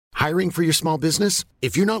Hiring for your small business?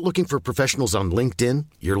 If you're not looking for professionals on LinkedIn,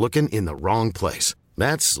 you're looking in the wrong place.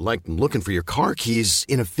 That's like looking for your car keys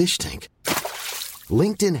in a fish tank.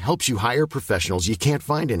 LinkedIn helps you hire professionals you can't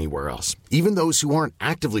find anywhere else, even those who aren't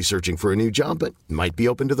actively searching for a new job but might be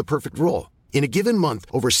open to the perfect role. In a given month,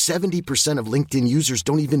 over 70% of LinkedIn users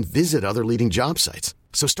don't even visit other leading job sites.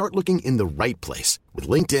 So start looking in the right place. With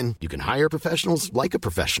LinkedIn, you can hire professionals like a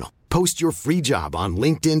professional. Post your free job on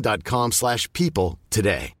linkedin.com/people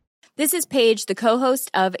today. This is Paige, the co-host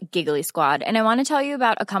of Giggly Squad, and I want to tell you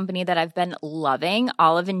about a company that I've been loving,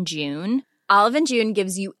 Olive & June. Olive & June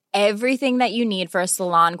gives you everything that you need for a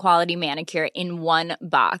salon-quality manicure in one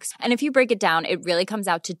box. And if you break it down, it really comes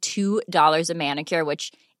out to $2 a manicure,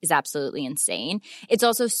 which is absolutely insane. It's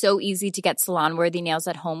also so easy to get salon-worthy nails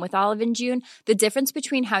at home with Olive & June. The difference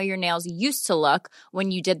between how your nails used to look when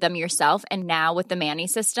you did them yourself and now with the Mani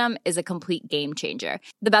system is a complete game changer.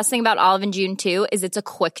 The best thing about Olive & June, too, is it's a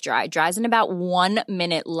quick dry. Dries in about 1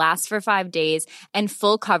 minute, lasts for 5 days, and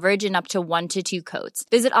full coverage in up to 1 to 2 coats.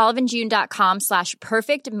 Visit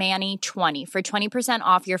oliveandjune.com/perfectmani20 for 20%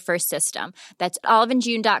 off your first system. That's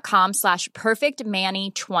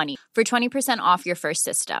oliveandjune.com/perfectmani20 for 20% off your first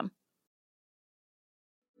system.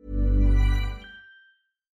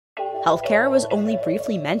 Healthcare was only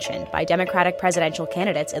briefly mentioned by Democratic presidential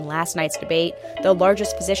candidates in last night's debate. The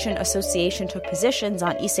largest physician association took positions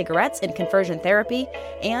on e-cigarettes and conversion therapy.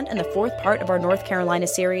 And in the fourth part of our North Carolina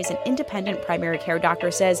series, an independent primary care doctor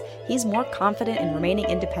says he's more confident in remaining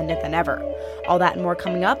independent than ever. All that and more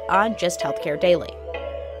coming up on Just Healthcare Daily.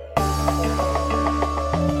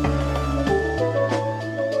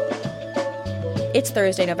 It's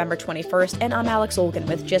Thursday, November 21st, and I'm Alex Olgin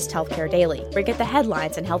with Just Healthcare Daily. We get the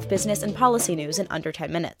headlines and health business and policy news in under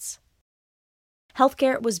 10 minutes.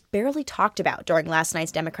 Healthcare was barely talked about during last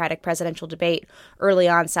night's Democratic presidential debate. Early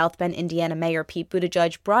on, South Bend, Indiana Mayor Pete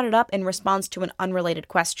Buttigieg brought it up in response to an unrelated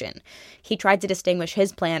question. He tried to distinguish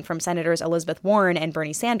his plan from Senators Elizabeth Warren and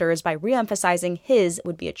Bernie Sanders by reemphasizing his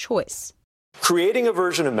would be a choice. Creating a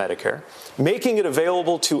version of Medicare, making it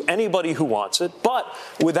available to anybody who wants it, but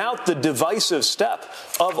without the divisive step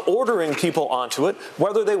of ordering people onto it,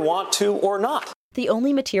 whether they want to or not. The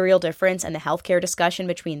only material difference in the healthcare discussion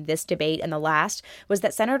between this debate and the last was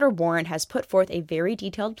that Senator Warren has put forth a very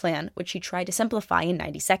detailed plan, which she tried to simplify in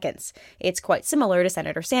 90 seconds. It's quite similar to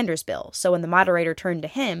Senator Sanders' bill, so when the moderator turned to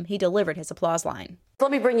him, he delivered his applause line.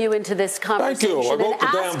 Let me bring you into this conversation and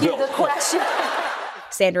ask you the question.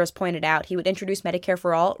 Sanders pointed out he would introduce Medicare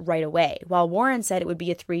for All right away, while Warren said it would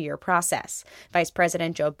be a 3-year process. Vice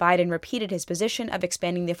President Joe Biden repeated his position of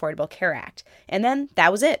expanding the Affordable Care Act. And then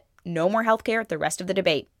that was it. No more health care the rest of the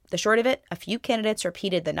debate. The short of it, a few candidates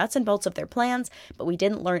repeated the nuts and bolts of their plans, but we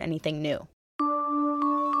didn't learn anything new.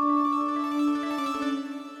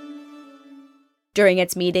 During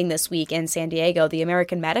its meeting this week in San Diego, the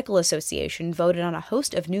American Medical Association voted on a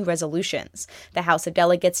host of new resolutions. The House of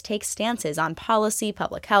Delegates takes stances on policy,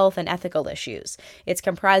 public health, and ethical issues. It's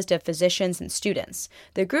comprised of physicians and students.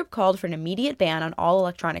 The group called for an immediate ban on all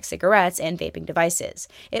electronic cigarettes and vaping devices.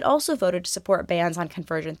 It also voted to support bans on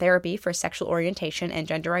conversion therapy for sexual orientation and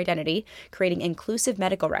gender identity, creating inclusive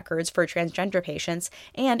medical records for transgender patients,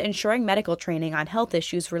 and ensuring medical training on health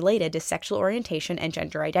issues related to sexual orientation and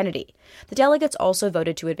gender identity. The delegates also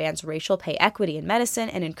voted to advance racial pay equity in medicine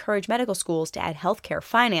and encourage medical schools to add healthcare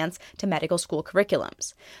finance to medical school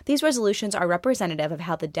curriculums. These resolutions are representative of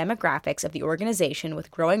how the demographics of the organization, with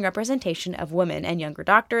growing representation of women and younger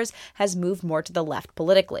doctors, has moved more to the left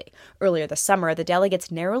politically. Earlier this summer, the delegates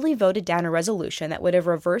narrowly voted down a resolution that would have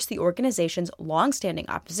reversed the organization's long-standing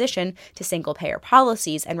opposition to single-payer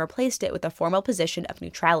policies and replaced it with a formal position of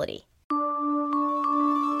neutrality.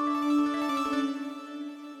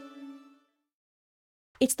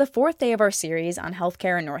 It's the fourth day of our series on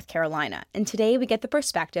healthcare in North Carolina, and today we get the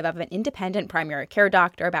perspective of an independent primary care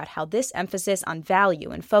doctor about how this emphasis on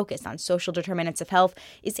value and focus on social determinants of health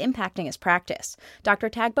is impacting his practice. Dr.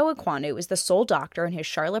 Tagbo Ekwonu is the sole doctor in his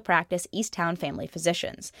Charlotte practice, Easttown Family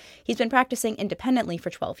Physicians. He's been practicing independently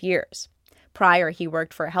for 12 years. Prior, he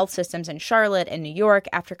worked for health systems in Charlotte and New York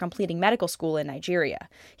after completing medical school in Nigeria.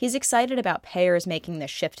 He's excited about payers making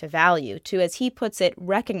this shift to value to, as he puts it,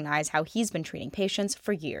 recognize how he's been treating patients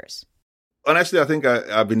for years. Honestly, I think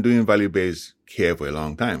I've been doing value-based care for a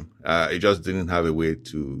long time. It just didn't have a way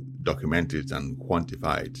to document it and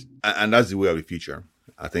quantify it. And that's the way of the future.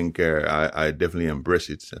 I think I definitely embrace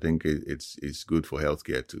it. I think it's good for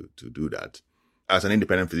healthcare to do that. As an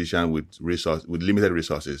independent physician with limited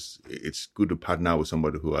resources, it's good to partner with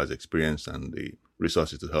somebody who has experience and the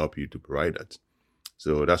resources to help you to provide that.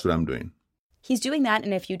 So that's what I'm doing. He's doing that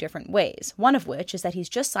in a few different ways, one of which is that he's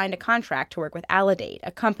just signed a contract to work with Aledade,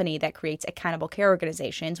 a company that creates accountable care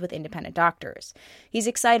organizations with independent doctors. He's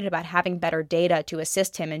excited about having better data to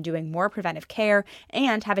assist him in doing more preventive care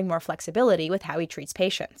and having more flexibility with how he treats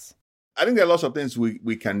patients. I think there are lots of things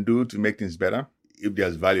we can do to make things better if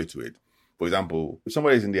there's value to it. For example, if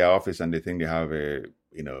somebody's in their office and they think they have a,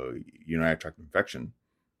 urinary tract infection,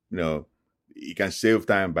 you can save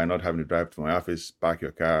time by not having to drive to my office, park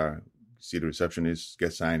your car, see the receptionist,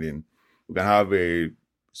 get signed in. We can have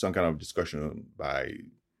some kind of discussion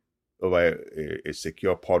over a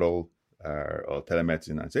secure portal or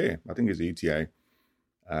telemedicine and say, hey, I think it's a UTI.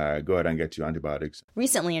 Go ahead and get your antibiotics.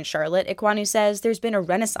 Recently in Charlotte, Ekwonu says there's been a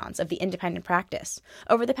renaissance of the independent practice.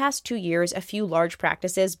 Over the past 2 years, a few large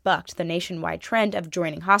practices bucked the nationwide trend of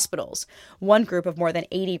joining hospitals. One group of more than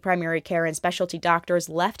 80 primary care and specialty doctors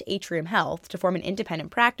left Atrium Health to form an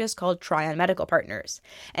independent practice called Tryon Medical Partners.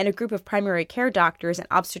 And a group of primary care doctors and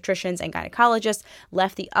obstetricians and gynecologists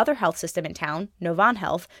left the other health system in town, Novant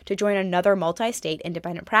Health, to join another multi-state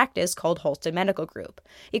independent practice called Holston Medical Group.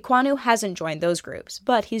 Ekwonu hasn't joined those groups,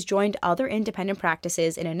 but he's joined other independent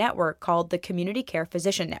practices in a network called the Community Care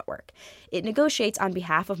Physician Network. It negotiates on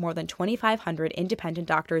behalf of more than 2,500 independent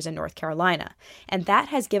doctors in North Carolina, and that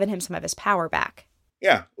has given him some of his power back.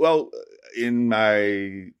 Yeah, well, in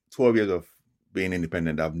my 12 years of being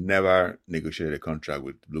independent, I've never negotiated a contract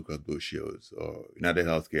with Blue Cross Blue Shield or United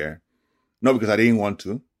Healthcare, not because I didn't want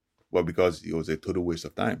to, but because it was a total waste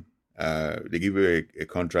of time. They give you a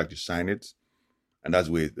contract, you sign it, and that's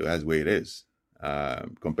the way it is.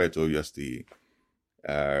 Compared to just the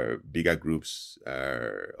bigger groups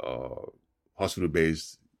or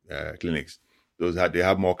hospital-based clinics. They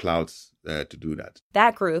have more clouds to do that.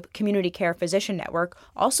 That group, Community Care Physician Network,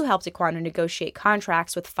 also helped Ekwonu negotiate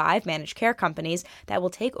contracts with 5 managed care companies that will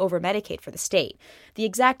take over Medicaid for the state. The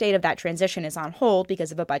exact date of that transition is on hold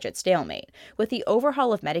because of a budget stalemate. With the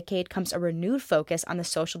overhaul of Medicaid comes a renewed focus on the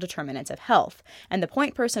social determinants of health, and the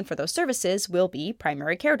point person for those services will be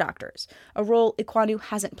primary care doctors, a role Ekwonu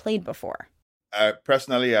hasn't played before.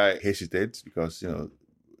 Personally, I hesitate because,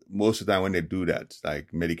 most of the time when they do that,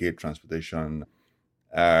 like Medicaid transportation,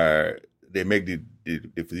 they make the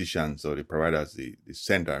physicians or the providers the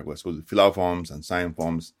center. We're supposed to fill out forms and sign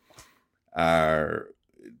forms.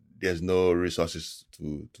 There's no resources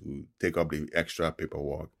to take up the extra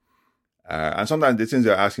paperwork. And sometimes the things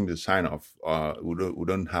they're asking me to sign off, we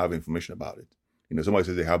don't have information about it. Somebody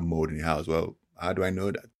says they have mold in the house. Well, how do I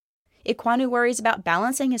know that? Ekwonu worries about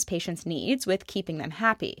balancing his patients' needs with keeping them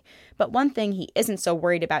happy. But one thing he isn't so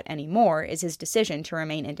worried about anymore is his decision to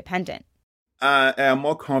remain independent. I am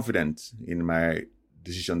more confident in my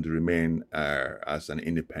decision to remain as an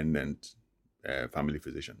independent family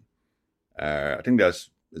physician. I think there's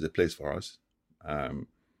a place for us.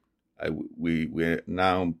 We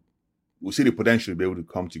see the potential to be able to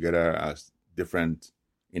come together as different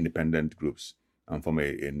independent groups and form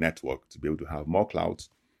a network to be able to have more clouds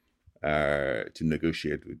to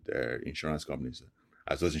negotiate with insurance companies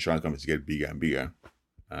as those insurance companies get bigger and bigger.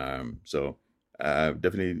 So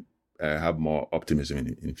definitely have more optimism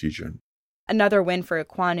in the future. Another win for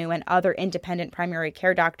Ekwonu and other independent primary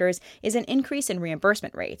care doctors is an increase in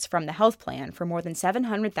reimbursement rates from the health plan for more than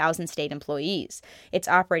 700,000 state employees. It's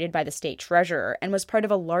operated by the state treasurer and was part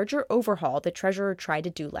of a larger overhaul the treasurer tried to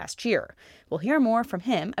do last year. We'll hear more from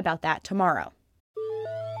him about that tomorrow.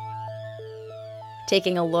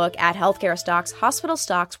 Taking a look at healthcare stocks, hospital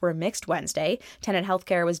stocks were mixed Wednesday. Tenet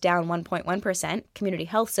Healthcare was down 1.1%, Community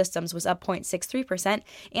Health Systems was up 0.63%,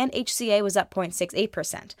 and HCA was up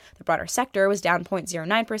 0.68%. The broader sector was down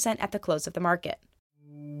 0.09% at the close of the market.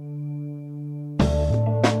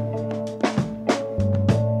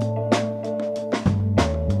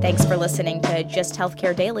 Thanks for listening to Just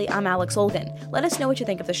Healthcare Daily. I'm Alex Olgin. Let us know what you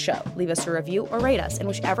think of the show. Leave us a review or rate us in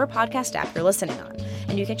whichever podcast app you're listening on.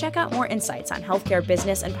 And you can check out more insights on healthcare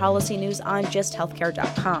business and policy news on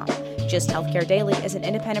justhealthcare.com. Just Healthcare Daily is an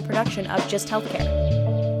independent production of Just Healthcare.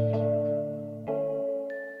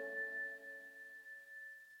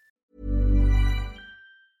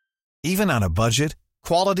 Even on a budget,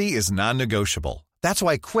 quality is non-negotiable. That's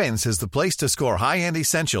why Quince is the place to score high-end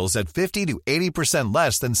essentials at 50 to 80%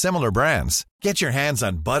 less than similar brands. Get your hands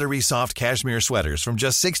on buttery soft cashmere sweaters from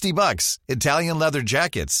just $60, Italian leather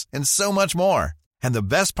jackets, and so much more. And the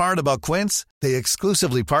best part about Quince, they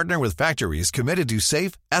exclusively partner with factories committed to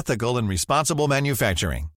safe, ethical, and responsible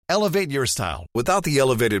manufacturing. Elevate your style without the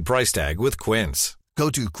elevated price tag with Quince. Go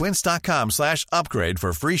to quince.com/upgrade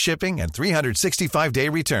for free shipping and 365-day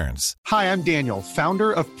returns. Hi, I'm Daniel,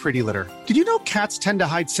 founder of Pretty Litter. Did you know cats tend to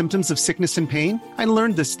hide symptoms of sickness and pain? I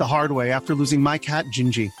learned this the hard way after losing my cat,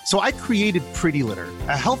 Gingy. So I created Pretty Litter,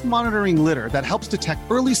 a health monitoring litter that helps detect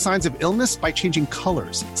early signs of illness by changing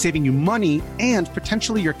colors, saving you money and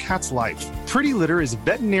potentially your cat's life. Pretty Litter is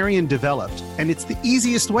veterinarian developed, and it's the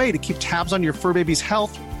easiest way to keep tabs on your fur baby's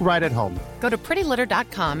health right at home. Go to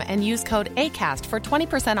prettylitter.com and use code ACAST for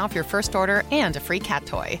 20% off your first order and a free cat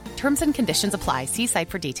toy. Terms and conditions apply. See site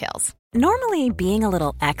for details. Normally, being a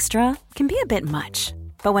little extra can be a bit much.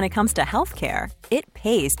 But when it comes to healthcare, it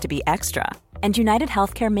pays to be extra. And United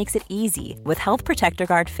Healthcare makes it easy with Health Protector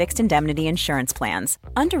Guard fixed indemnity insurance plans.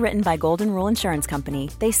 Underwritten by Golden Rule Insurance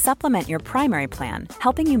Company, they supplement your primary plan,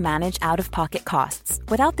 helping you manage out-of-pocket costs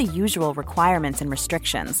without the usual requirements and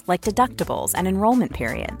restrictions like deductibles and enrollment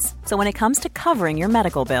periods. So when it comes to covering your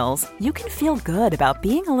medical bills, you can feel good about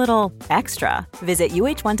being a little extra. Visit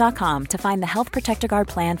UH1.com to find the Health Protector Guard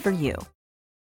plan for you.